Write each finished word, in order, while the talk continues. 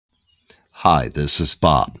Hi, this is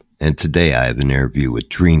Bob, and today I have an interview with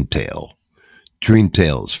Dreamtale.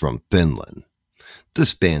 Dreamtale is from Finland.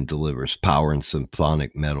 This band delivers power and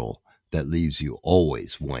symphonic metal that leaves you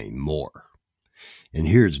always wanting more. And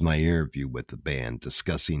here's my interview with the band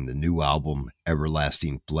discussing the new album,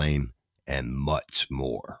 Everlasting Flame, and much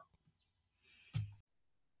more.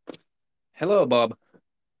 Hello, Bob.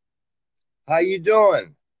 How you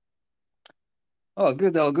doing? All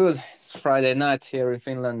good, all good. It's Friday night here in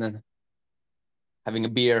Finland and having a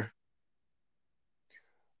beer.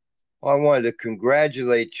 Well, I wanted to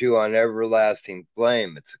congratulate you on Everlasting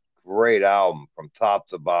Flame. It's a great album from top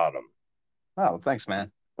to bottom. Oh, thanks,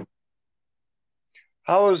 man.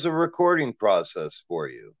 How was the recording process for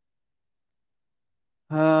you?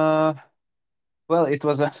 Uh, well, it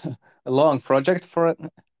was a, a long project for it,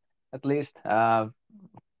 at least.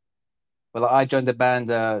 Well, I joined the band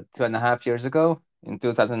 2.5 years ago in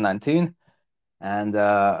 2019, and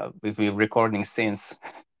we've been recording since.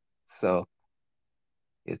 So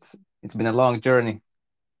it's been a long journey.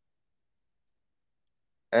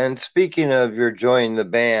 And speaking of your joining the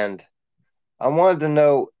band, I wanted to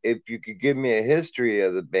know if you could give me a history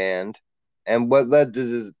of the band and what led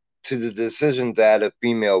to the decision to add a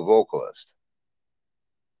female vocalist.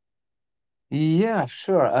 Yeah,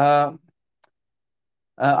 sure.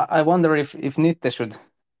 I wonder if Nitte should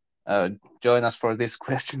uh, join us for this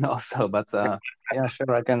question also, but yeah,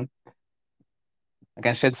 sure, I can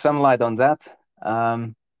shed some light on that.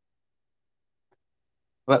 Um,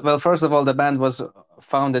 well, first of all, the band was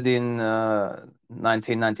founded in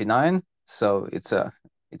 1999, so it's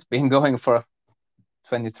been going for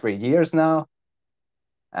 23 years now.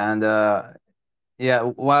 And yeah,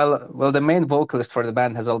 while the main vocalist for the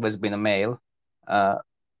band has always been a male, uh,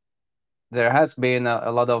 there has been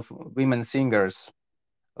a lot of women singers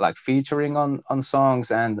like featuring on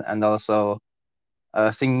songs and also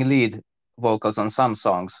singing lead vocals on some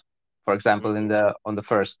songs. For example, in Mhm. the on the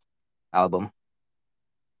first album.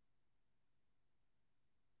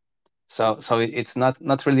 So it's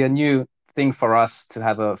not really a new thing for us to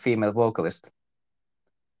have a female vocalist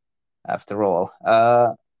after all.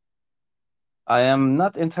 I am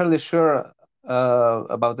not entirely sure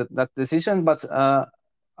about that decision, but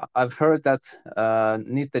I've heard that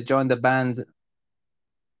Nita joined the band.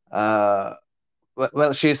 Uh,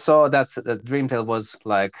 well, she saw that Dreamtale was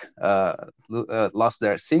like lost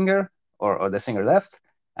their singer, or the singer left,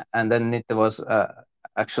 and then Nita was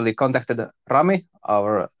actually contacted Rami,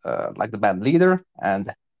 our like the band leader, and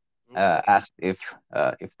Okay. asked if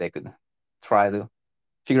they could try to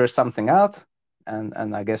figure something out,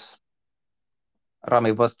 and I guess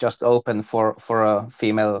Rami was just open for a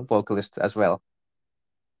female vocalist as well.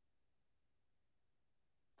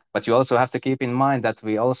 But you also have to keep in mind that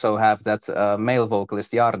we also have that male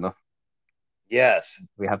vocalist Jarno. Yes.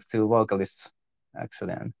 We have two vocalists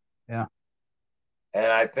actually, and yeah,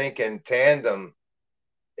 And I think in tandem,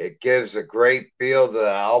 it gives a great feel to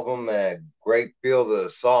the album and a great feel to the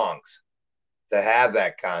songs to have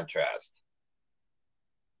that contrast.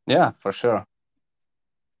 yeah, for sure.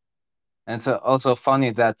 And it's also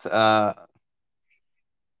funny that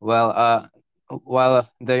well, while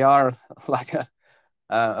they are like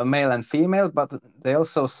a male and female, but they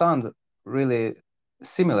also sound really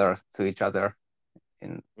similar to each other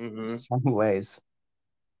in Mm-hmm. some ways.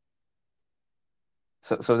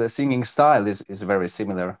 So the singing style is very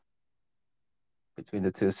similar between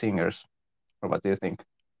the two singers. Or what do you think?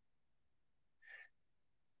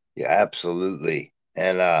 Yeah, absolutely.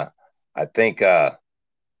 And I think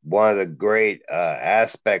one of the great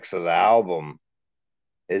aspects of the album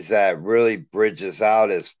is that it really bridges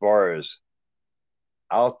out as far as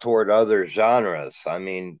out toward other genres. I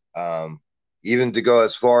mean, even to go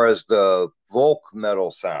as far as the folk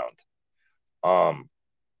metal sound. Um,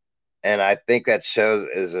 and I think that shows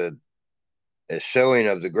is a showing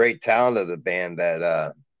of the great talent of the band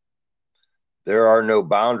that there are no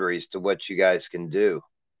boundaries to what you guys can do.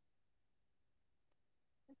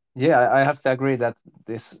 Yeah, I have to agree that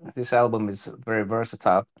this album is very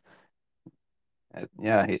versatile.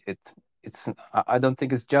 Yeah, it's I don't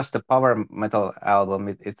think it's just a power metal album.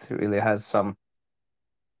 It really has some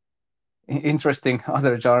interesting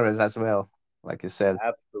other genres as well, like you said.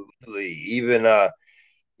 Absolutely. Even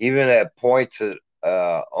at points it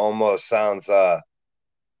almost sounds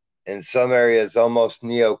in some areas almost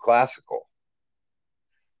neoclassical.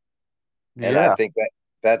 And I Yeah, think that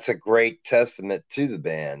that's a great testament to the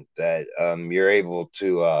band that you're able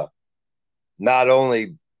to not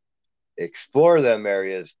only explore them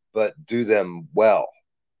areas but do them well.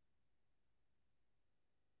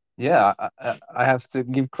 Yeah, I have to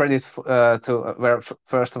give credit to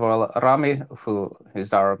first of all Rami, who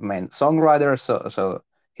is our main songwriter. So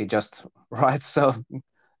he just writes so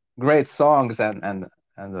great songs and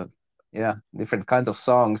yeah, different kinds of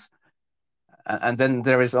songs. And then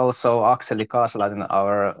there is also Akseli Kaasalainen,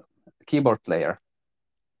 our keyboard player,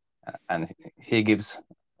 and he gives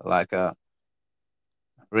like a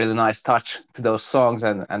really nice touch to those songs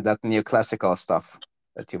and that new classical stuff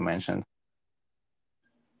that you mentioned.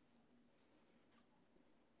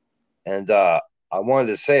 And I wanted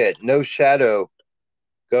to say it. No Shadow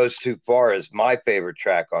Goes Too Far is my favorite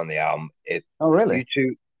track on the album. Oh, really?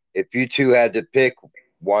 If you two had to pick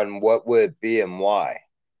one, what would it be and why?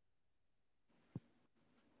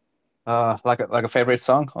 Like a favorite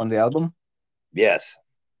song on the album? Yes.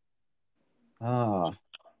 Oh,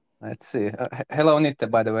 let's see. Hello, Nitte,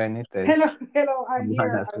 by the way. Nitte is Hello, hello. I'm online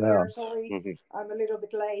here. as I'm here. well. Sorry, I'm a little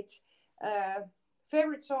bit late.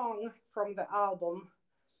 Favorite song from the album.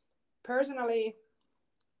 Personally,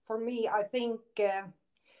 for me, I think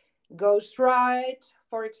 "Ghost Ride,"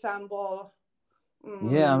 for example.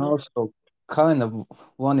 Yeah, I'm Mm, also kind of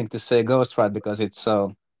wanting to say Ghost Ride because it's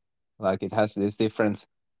so like it has these different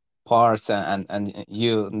parts and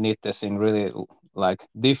you need to sing really like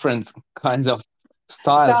different kinds of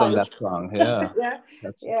styles on that styles. song. Yeah, Yeah,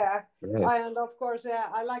 that's yeah. great. And of course,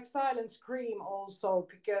 I like "Silent Scream" also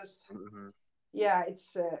because Mm-hmm. yeah,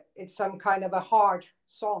 it's some kind of a hard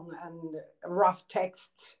song and rough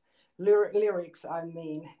text lyrics. I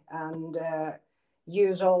mean, and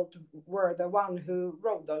Usold were the one who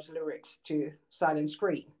wrote those lyrics to Silent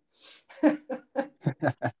Scream.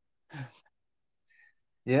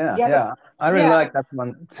 Yeah, Yeah, but yeah. I really yeah, like that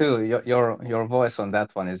one too. Your voice on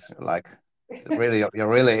that one is like really you're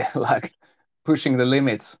really like pushing the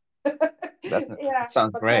limits. That yeah,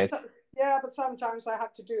 sounds but great. sometimes but sometimes I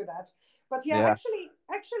have to do that. But yeah, Yeah.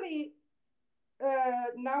 actually,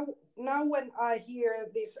 now when I hear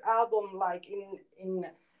this album like in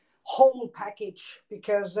whole package,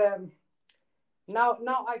 because now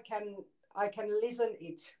I can listen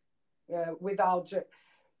it without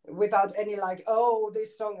any like, oh,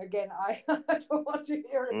 this song again. I don't want to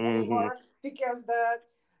hear it Mm-hmm. anymore because the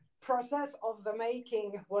process of the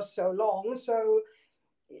making was so long. So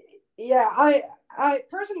yeah, I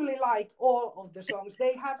personally like all of the songs.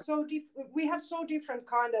 They have we have so different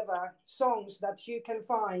kind of songs that you can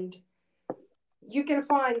find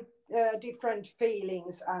different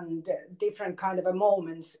feelings and different kind of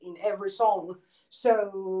moments in every song.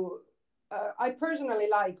 So I personally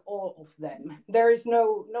like all of them. There is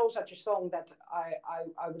no such a song that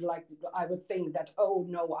I would like. I would think that, oh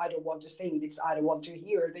no, I don't want to sing this. I don't want to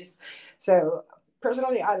hear this. So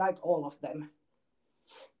personally, I like all of them.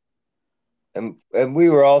 And we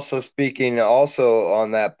were also speaking also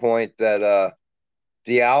on that point that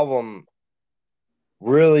the album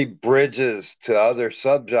really bridges to other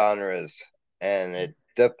subgenres, and it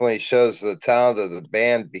definitely shows the talent of the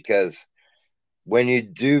band because when you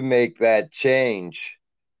do make that change,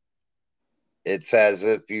 it's as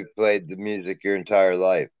if you played the music your entire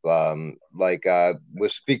life. Like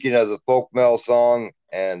was speaking of the folk metal song,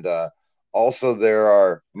 and also there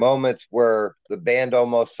are moments where the band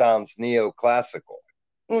almost sounds neoclassical.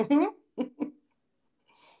 Mm-hmm.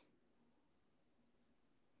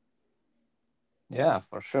 Yeah,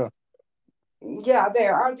 for sure. Yeah,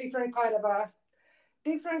 there are different kind of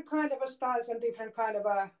styles and different kind of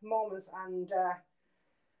moments and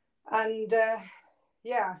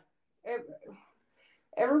yeah, ev-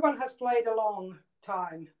 everyone has played a long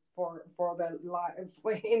time for their life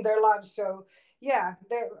in their lives. So yeah,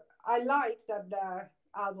 I like that the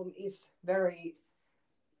album is very,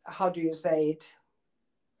 how do you say it,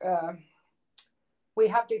 uh, we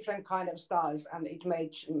have different kind of styles and it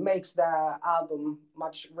makes the album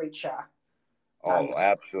much richer. And Oh,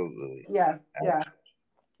 absolutely. yeah, yeah,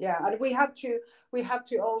 yeah, and we have to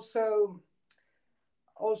also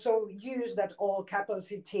use that all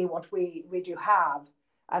capacity what we do have,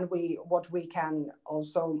 and what we can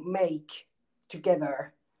also make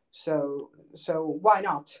together. So why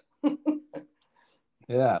not?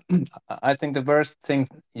 Yeah. I think the worst thing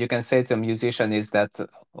you can say to a musician is that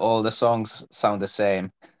all the songs sound the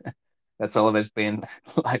same. That's always been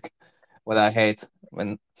like what I hate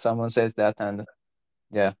when someone says that. And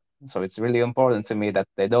yeah, so it's really important to me that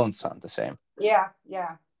they don't sound the same. Yeah,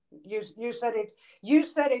 yeah. You said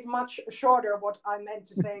it much shorter what I meant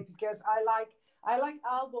to say, because I like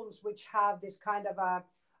albums which have this kind of a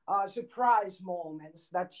surprise moments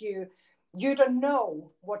that you don't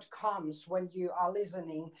know what comes when you are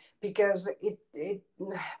listening, because it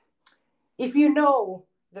if you know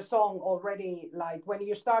the song already, like when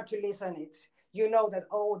you start to listen, you know that,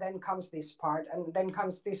 oh, then comes this part and then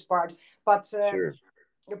comes this part. But Sure.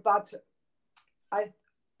 but I,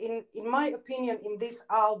 in my opinion, in this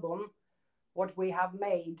album, what we have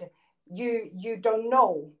made, you don't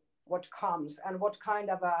know what comes and what kind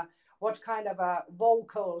of a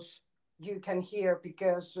vocals you can hear,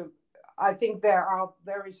 because I think there are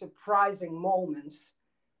very surprising moments.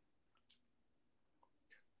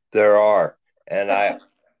 There are. And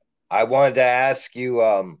I wanted to ask you,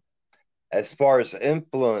 as far as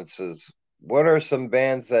influences, what are some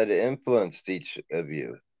bands that influenced each of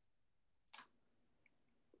you?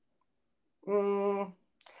 Mm.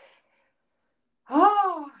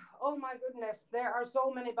 Ah, oh my goodness, there are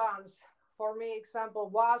so many bands. For me, example,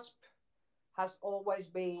 Wasp has always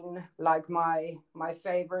been like my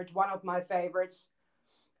favorite, one of my favorites,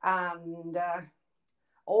 and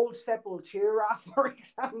Old Sepultura, for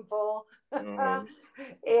example. Mm-hmm.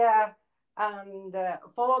 Yeah, and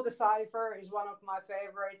Follow the Cipher is one of my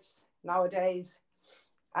favorites nowadays,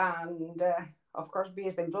 and of course,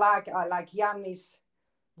 Beast in Black. I like Yanni's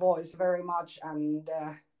voice very much, and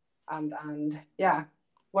yeah.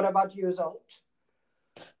 What about you, Zolt?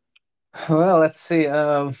 Well, let's see.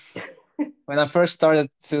 When I first started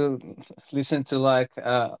to listen to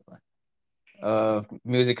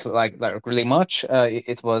music like really much,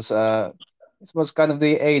 it was kind of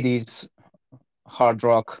the 80s hard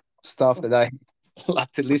rock stuff that I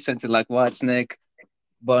like to listen to, like Whitesnake,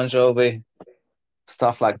 Bon Jovi,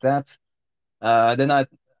 stuff like that. Then I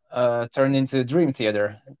turned into Dream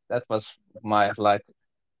Theater. That was my like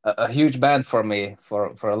a huge band for me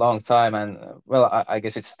for a long time, and well, I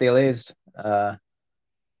guess it still is.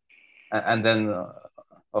 And then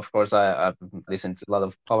of course I've listened to a lot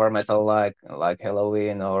of power metal like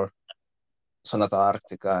Halloween or Sonata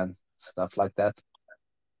Arctica and stuff like that.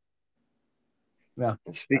 Yeah,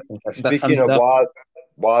 And I think that speaking sums it of up.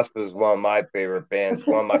 Wasp is one of my favorite bands.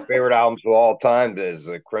 One of my favorite albums of all time is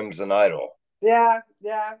Crimson Idol. Yeah,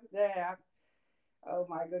 yeah, yeah. Oh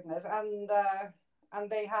my goodness. And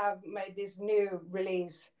they have made this new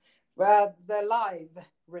release, the live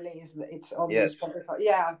release. It's on the Yes. Spotify.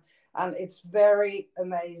 Yeah, and it's very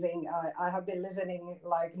amazing. I have been listening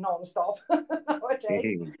like nonstop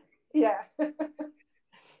nowadays. Yeah.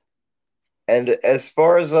 And as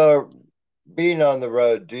far as being on the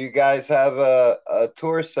road, do you guys have a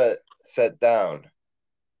tour set down?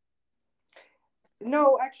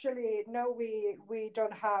 No, actually, no. We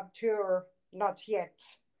don't have tour, not yet,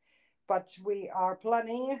 but we are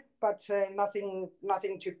planning. But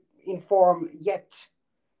nothing to inform yet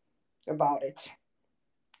about it.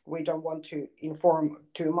 We don't want to inform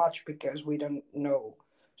too much because we don't know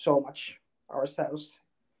so much ourselves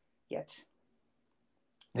yet.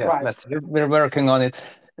 Yeah, Right. we're working on it.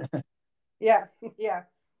 Yeah. Yeah.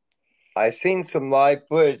 I seen some live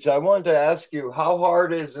footage. I wanted to ask you, how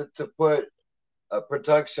hard is it to put a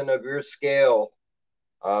production of your scale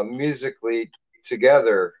musically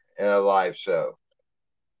together in a live show?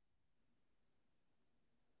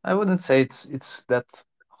 I wouldn't say it's that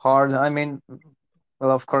hard. I mean,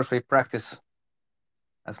 well, of course we practice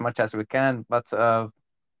as much as we can, but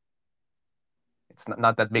it's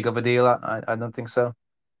not that big of a deal. I don't think so.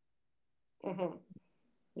 Hmm.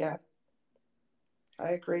 Yeah, I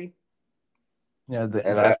agree. Yeah, And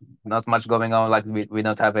I there's not much going on. Like we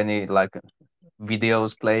don't have any like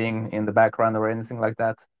videos playing in the background or anything like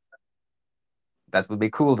that. That would be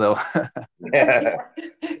cool though. yeah,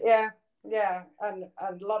 Yeah. Yeah, and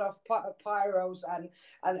a lot of pyros and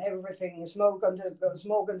everything, smoke on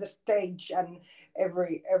the stage, and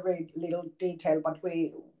every little detail. But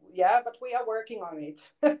we are working on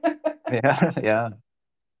it. Yeah, yeah.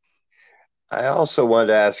 I also wanted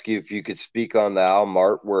to ask you if you could speak on the album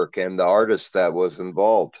artwork and the artist that was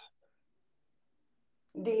involved.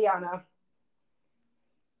 Diliana.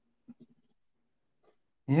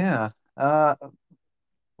 Yeah.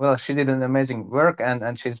 Well, she did an amazing work,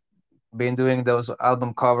 and she's been doing those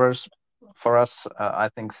album covers for us, I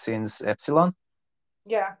think, since Epsilon.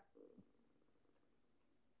 Yeah.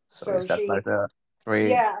 So So is that she, like the three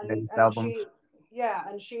yeah, latest and albums? she, yeah,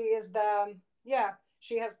 and she is the, yeah,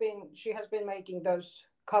 she has been making those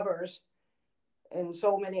covers in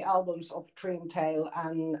so many albums of Dreamtale,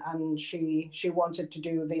 and she wanted to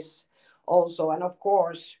do this also. And of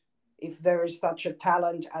course, if there is such a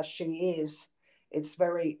talent as she is, it's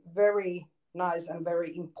very very nice and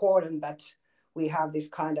very important that we have this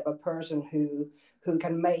kind of a person who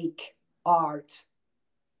can make art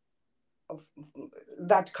of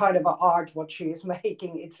that kind of a art what she is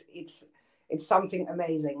making. It's something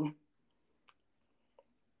amazing.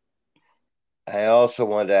 I also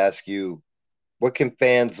wanted to ask you, what can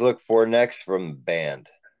fans look for next from the band?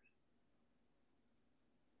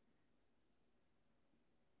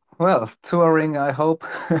 Well, touring, I hope,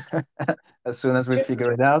 as soon as we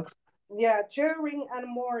figure it out. Yeah, touring and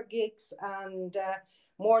more gigs and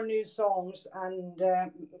more new songs and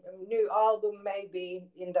new album maybe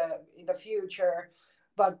in the future.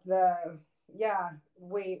 But yeah,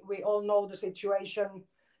 we all know the situation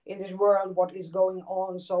in this world, what is going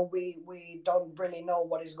on. So we don't really know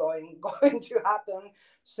what is going going to happen.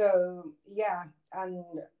 So yeah, and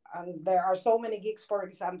there are so many gigs, for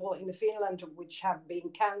example, in Finland, which have been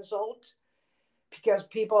cancelled because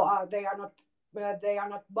people are they are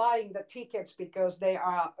not buying the tickets because they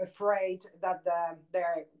are afraid that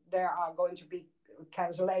there are going to be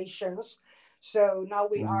cancellations. So now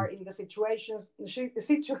we are in the situation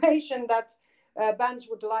that bands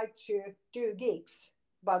would like to do gigs,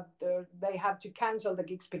 but they have to cancel the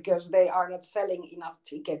gigs because they are not selling enough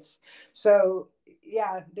tickets. So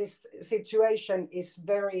yeah, this situation is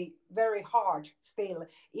very very hard still,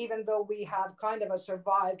 even though we have kind of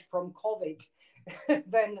survived from COVID.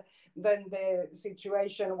 then the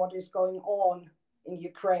situation what is going on in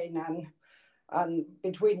Ukraine and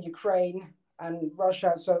between Ukraine and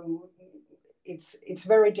Russia, so it's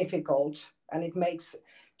very difficult and it makes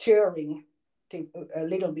touring a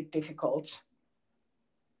little bit difficult.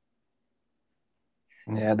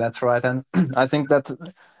 Yeah, that's right. And I think that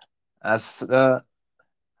as uh,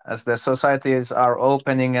 as the societies are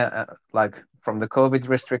opening, like from the COVID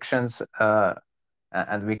restrictions,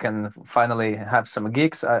 and we can finally have some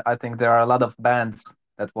gigs, I think there are a lot of bands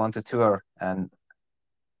that want to tour, and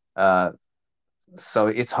uh, so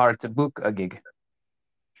it's hard to book a gig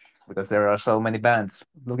because there are so many bands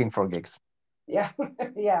looking for gigs. Yeah.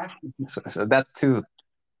 Yeah. So that too.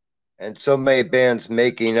 And so many bands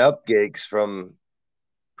making up gigs from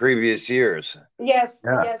previous years. Yes,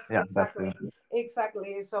 Yeah, yes, yeah, that's exactly, true.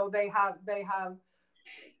 exactly. So they have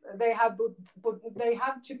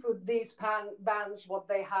to put these bands what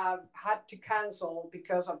they have had to cancel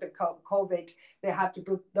because of the COVID. They have to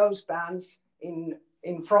put those bands in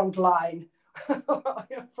front line,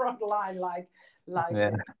 front line like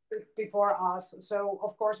Yeah, before us. So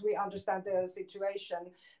of course we understand the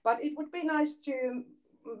situation, but it would be nice to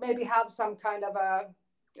maybe have some kind of a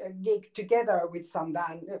gig together with some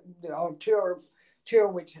band or tour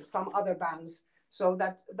with some other bands. So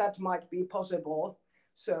that might be possible.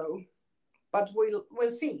 So, but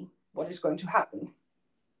we'll see what is going to happen.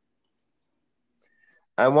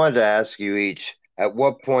 I wanted to ask you each, at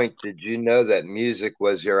what point did you know that music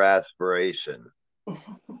was your aspiration?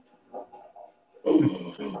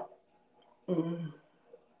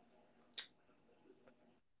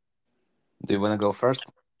 do you want to go first?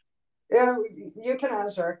 Yeah, you can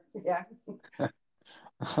answer. Yeah.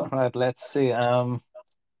 All right, let's see.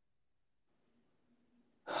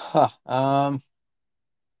 Huh, I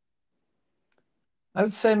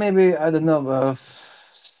would say maybe, I don't know,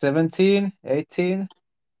 17, 18.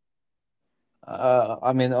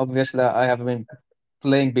 I mean, obviously, I have been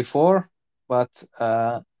playing before, but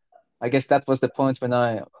I guess that was the point when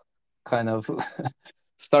I kind of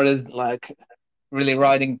started like really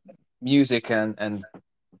writing music and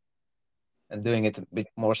doing it a bit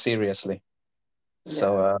more seriously.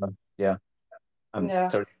 So Yeah. yeah, I'm Yeah.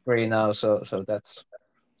 33 now, so that's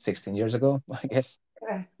 16 years ago, I guess.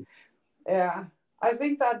 Yeah. I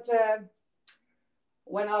think that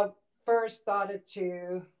when I first started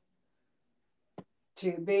to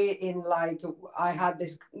be in like I had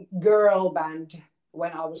this girl band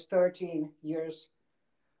when I was 13 years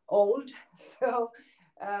old. So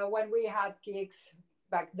when we had gigs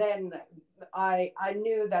back then, I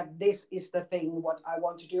knew that this is the thing what I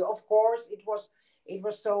want to do. Of course, it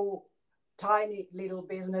was so tiny little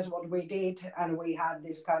business what we did, and we had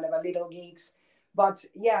this kind of a little gigs. But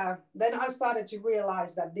yeah, then I started to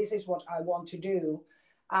realize that this is what I want to do,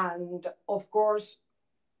 and of course,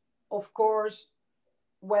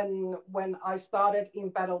 when I started in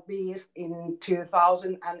Battle Beast in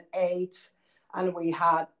 2008, and we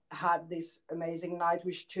had this amazing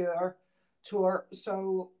Nightwish tour.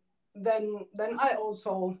 So then I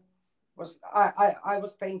also I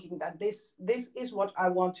was thinking that this is what I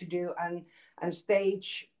want to do, and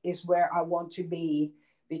stage is where I want to be,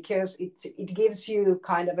 because it gives you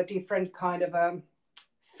kind of a different kind of a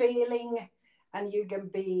feeling, and you can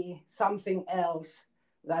be something else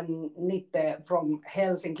than Nitte from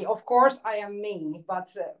Helsinki. Of course, I am me,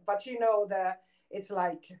 but it's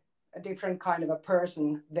like a different kind of a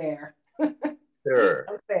person there Sure.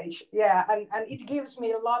 on stage. Yeah, and it gives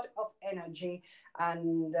me a lot of energy,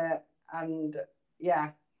 and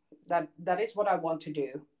yeah, that is what I want to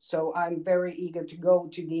do. So I'm very eager to go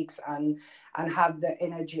to gigs and have the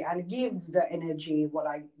energy and give the energy what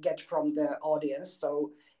I get from the audience.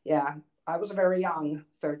 So yeah, I was very young,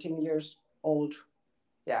 13 years old.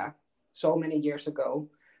 Yeah, so many years ago.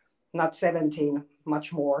 Not 17,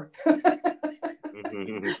 much more.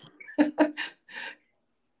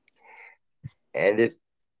 And if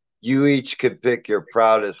you each could pick your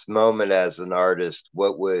proudest moment as an artist,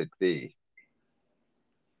 what would it be?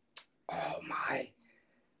 Oh my.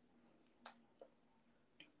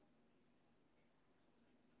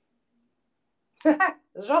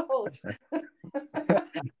 Zsolt.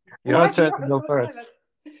 Your Why turn you to are go so first. silent?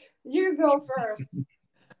 You go first.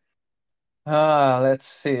 Let's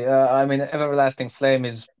see. I mean, Everlasting Flame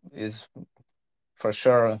is for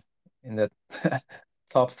sure in the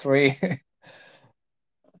top three.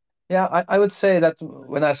 Yeah, I would say that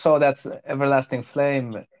when I saw that Everlasting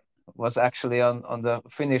Flame was actually on the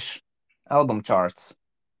Finnish album charts,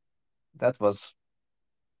 that was,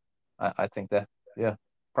 I think, the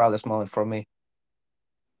proudest moment for me.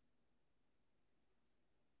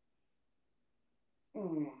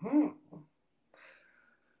 Mm-hmm.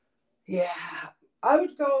 Yeah, I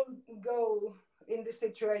would go in this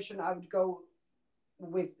situation. I would go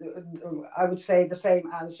with. I would say the same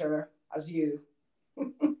answer as you.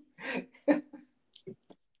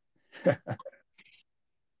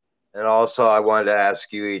 And also, I wanted to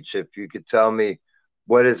ask you each if you could tell me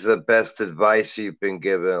what is the best advice you've been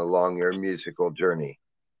given along your musical journey?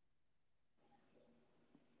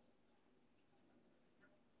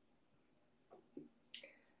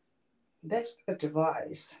 Best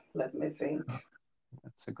advice. Let me think.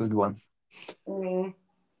 That's a good one. Mm,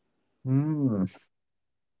 Mm,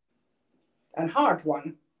 and hard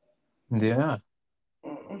one. yeah.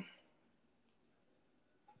 Mm.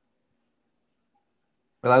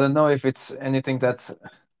 Well, I don't know if it's anything that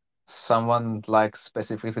someone like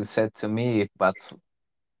specifically said to me, but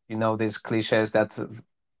you know these cliches that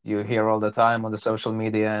you hear all the time on the social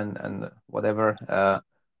media and whatever,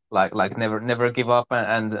 like never give up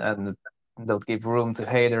and don't give room to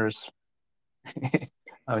haters.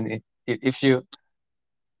 I mean, if you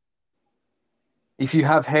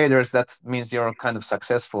have haters, that means you're kind of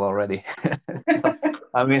successful already. So,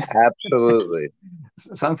 I mean, Absolutely.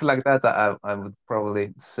 something like that. I would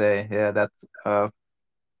probably say, yeah, that.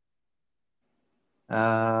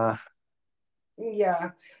 Uh,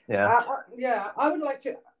 Yeah, yeah. yeah. I would like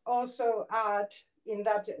to also add in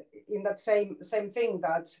that same thing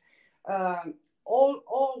that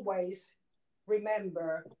always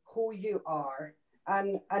remember who you are,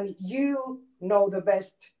 and you know the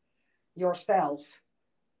best yourself,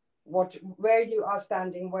 what where you are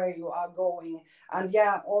standing, where you are going. And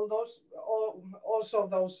yeah, also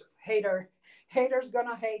those haters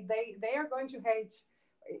gonna hate. They are going to hate,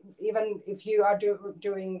 even if you are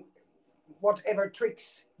doing whatever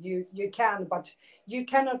tricks you can, but you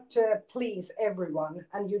cannot please everyone,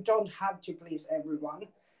 and you don't have to please everyone.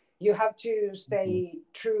 You have to stay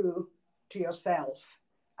true to yourself,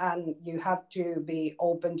 and you have to be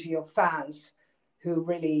open to your fans who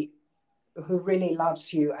really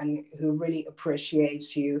loves you and who really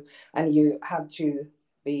appreciates you, and you have to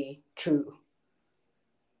be true.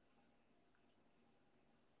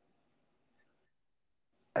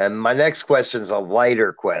 And my next question is a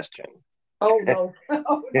lighter question. Oh no.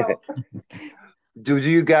 Oh no. Do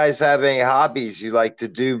you guys have any hobbies you like to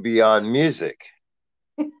do beyond music?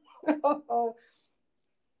 Oh.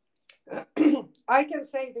 I can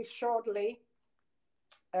say this shortly.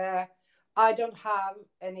 uh, I don't have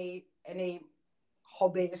any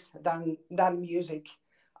hobbies than music.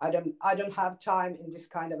 I don't have time in this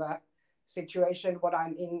kind of a situation what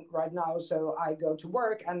I'm in right now. So I go to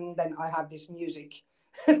work and then I have this music.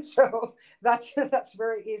 So that's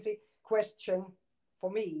very easy question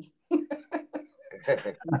for me.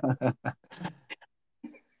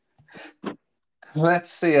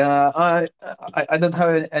 Let's see. I don't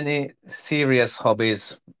have any serious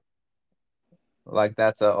hobbies like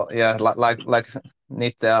that. Yeah, like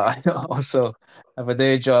Nitte, I also have a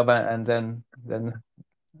day job and then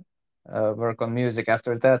work on music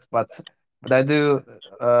after that. But I do.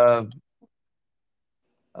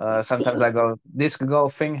 Sometimes I go disc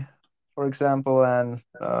golfing, for example, and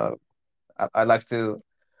I like to.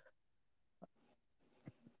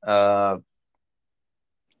 Uh,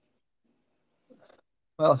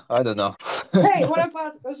 well, I don't know. Hey, what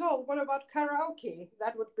about karaoke?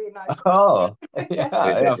 That would be nice for Oh, you.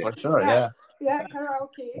 yeah, for sure. Yeah, Yeah, yeah,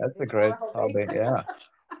 karaoke that's a is our great hobby. hobby. Yeah.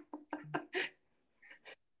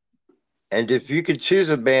 And if you could choose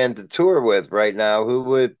a band to tour with right now, who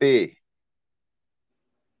would it be?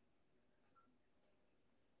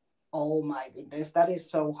 Oh my goodness, that is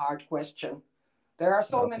so hard question. There are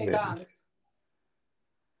so many Okay. bands.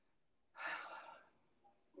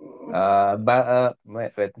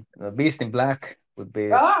 Beast in Black would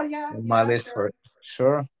be Oh yeah, on my yeah, list sure. for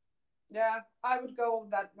sure. Yeah, I would go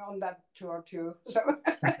on that tour too. So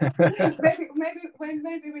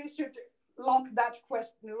maybe we should lock that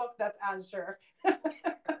question, lock that answer.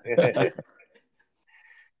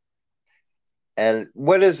 And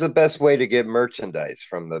what is the best way to get merchandise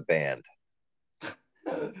from the band?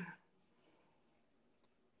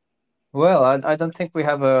 Well, I don't think we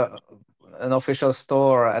have an official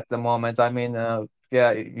store at the moment. I mean,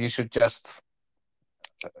 yeah, you should just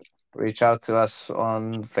reach out to us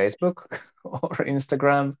on Facebook or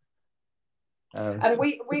Instagram. And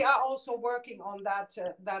we are also working on that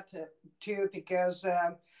too, because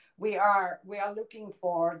we are looking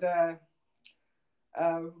for the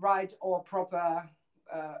right or proper,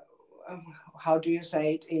 uh, how do you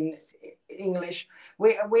say it in English?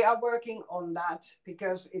 We are working on that,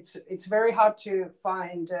 because it's very hard to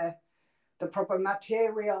find the proper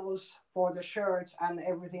materials for the shirts and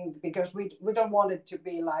everything, because we don't want it to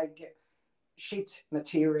be like shit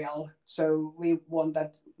material. So we want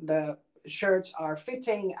that the shirts are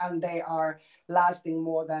fitting and they are lasting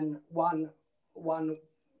more than one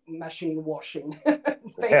machine washing.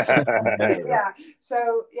 Yeah.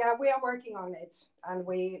 So yeah, we are working on it, and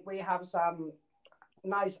we have some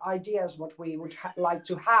nice ideas what we would like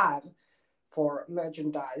to have for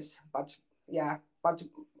merchandise. But yeah,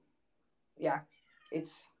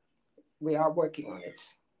 it's we are working on it.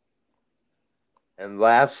 And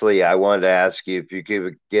lastly, I wanted to ask you if you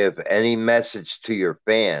could give any message to your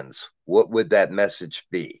fans, what would that message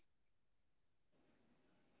be?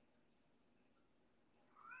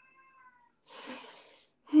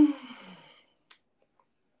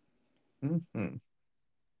 Mhm.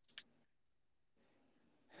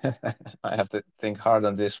 I have to think hard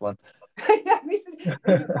on this one. Yeah, this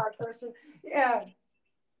is hard question. Yeah,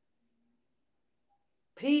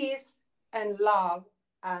 peace and love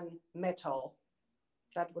and metal.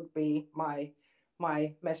 That would be my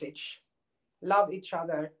message. Love each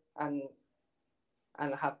other and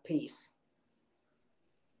have peace.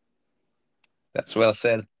 That's well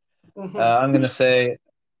said. Mhm. I'm gonna say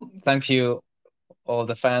thank you all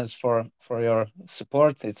the fans for your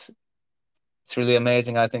support. It's really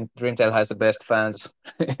amazing. I think Dreamtale has the best fans.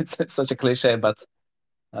 It's such a cliche, but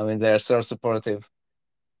I mean they're so supportive.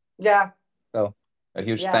 Yeah, So a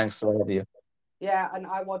huge yeah, thanks to all of you. yeah. And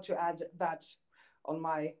I want to add that on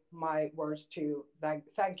my words too.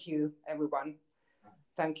 Thank you, everyone.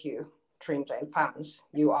 Thank you, Dreamtale fans.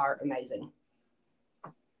 You are amazing.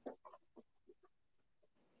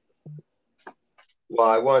 Well,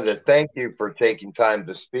 I wanted to thank you for taking time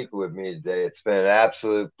to speak with me today. It's been an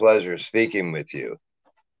absolute pleasure speaking with you.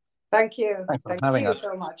 Thank you. Thanks for Thank having you us.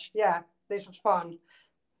 so much. Yeah, this was fun.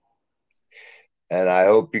 And I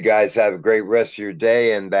hope you guys have a great rest of your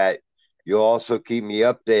day, and that you'll also keep me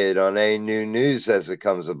updated on any new news as it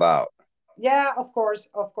comes about. Yeah, of course,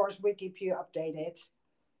 we keep you updated.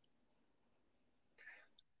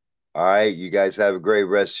 All right. You guys have a great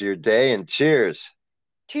rest of your day, and cheers.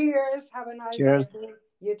 Cheers. Have a nice Cheers. evening.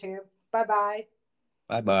 You too. Bye bye.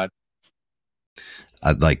 Bye bye.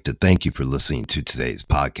 I'd like to thank you for listening to today's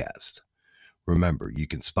podcast. Remember, you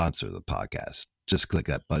can sponsor the podcast. Just click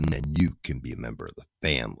that button and you can be a member of the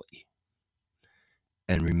family.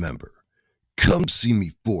 And remember, come see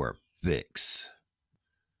me for a fix.